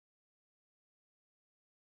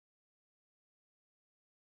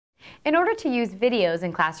In order to use videos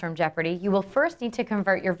in Classroom Jeopardy, you will first need to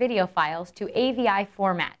convert your video files to AVI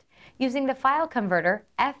format using the file converter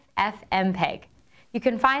FFmpeg. You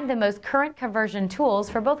can find the most current conversion tools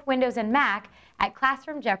for both Windows and Mac at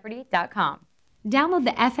classroomjeopardy.com. Download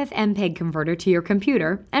the FFmpeg converter to your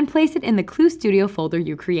computer and place it in the Clue Studio folder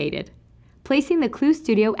you created. Placing the Clue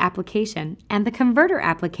Studio application and the Converter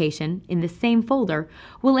application in the same folder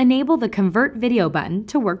will enable the Convert Video button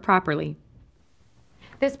to work properly.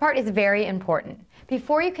 This part is very important.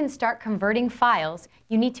 Before you can start converting files,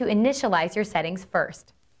 you need to initialize your settings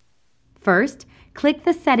first. First, click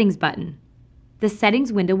the Settings button. The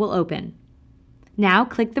Settings window will open. Now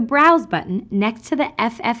click the Browse button next to the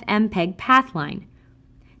FFmpeg path line.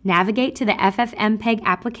 Navigate to the FFmpeg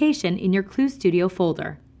application in your Clue Studio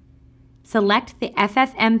folder. Select the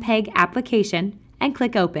FFmpeg application and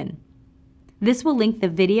click Open. This will link the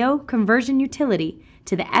video conversion utility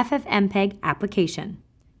to the FFmpeg application.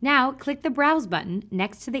 Now click the Browse button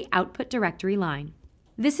next to the Output Directory line.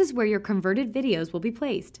 This is where your converted videos will be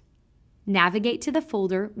placed. Navigate to the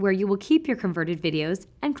folder where you will keep your converted videos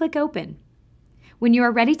and click Open. When you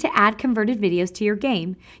are ready to add converted videos to your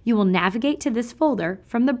game, you will navigate to this folder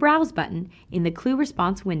from the Browse button in the Clue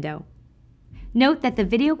Response window. Note that the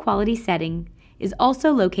video quality setting is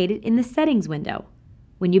also located in the Settings window.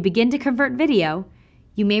 When you begin to convert video,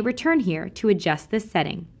 you may return here to adjust this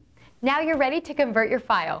setting. Now you're ready to convert your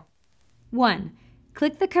file. 1.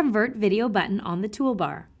 Click the Convert Video button on the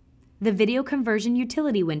toolbar. The Video Conversion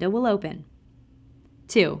Utility window will open.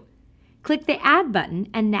 2. Click the Add button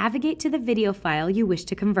and navigate to the video file you wish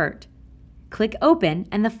to convert. Click Open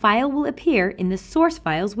and the file will appear in the Source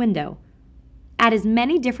Files window. Add as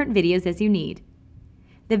many different videos as you need.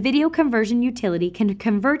 The Video Conversion Utility can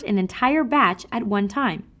convert an entire batch at one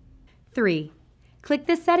time. 3. Click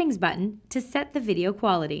the Settings button to set the video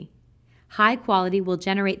quality. High quality will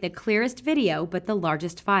generate the clearest video but the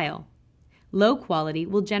largest file. Low quality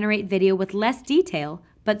will generate video with less detail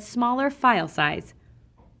but smaller file size.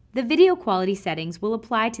 The video quality settings will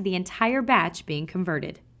apply to the entire batch being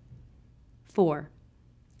converted. 4.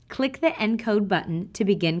 Click the Encode button to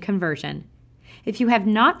begin conversion. If you have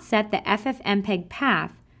not set the FFmpeg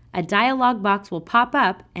path, a dialog box will pop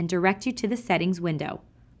up and direct you to the Settings window.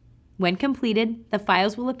 When completed, the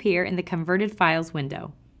files will appear in the Converted Files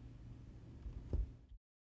window.